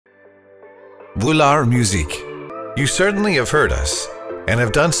Boullard Musique. You certainly have heard us, and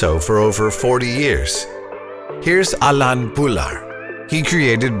have done so for over 40 years. Here's Alain Boullard. He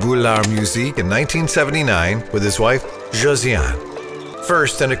created Boullard Musique in 1979 with his wife, Josiane.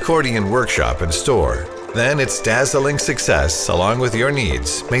 First an accordion workshop and store, then its dazzling success, along with your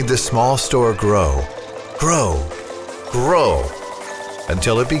needs, made the small store grow,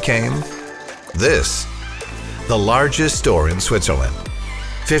 until it became this, the largest store in Switzerland.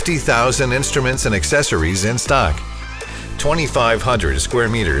 50,000 instruments and accessories in stock. 2,500 square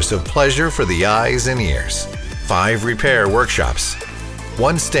meters of pleasure for the eyes and ears. 5 repair workshops.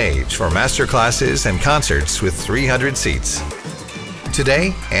 1 stage for master classes and concerts with 300 seats.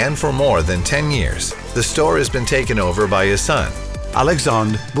 Today, and for more than 10 years, the store has been taken over by his son,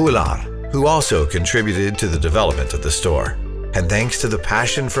 Alexandre Boullard, who also contributed to the development of the store. And thanks to the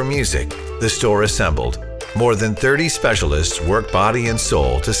passion for music, the store assembled. More than 30 specialists work body and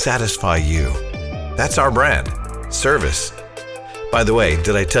soul to satisfy you. That's our brand, service. By the way,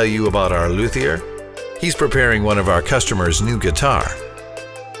 did I tell you about our luthier? He's preparing one of our customers' new guitar.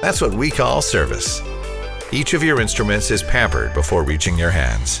 That's what we call service. Each of your instruments is pampered before reaching your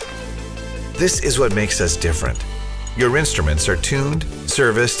hands. This is what makes us different. Your instruments are tuned,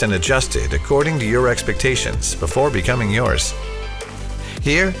 serviced, and adjusted according to your expectations before becoming yours.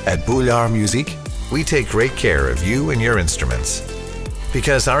 Here at Boullard Musique, we take great care of you and your instruments.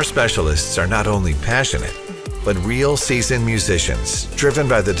 Because our specialists are not only passionate, but real seasoned musicians driven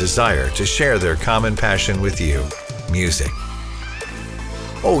by the desire to share their common passion with you, music.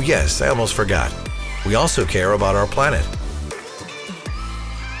 Oh yes, I almost forgot. We also care about our planet.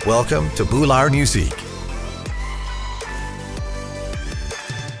 Welcome to Boullard Musique.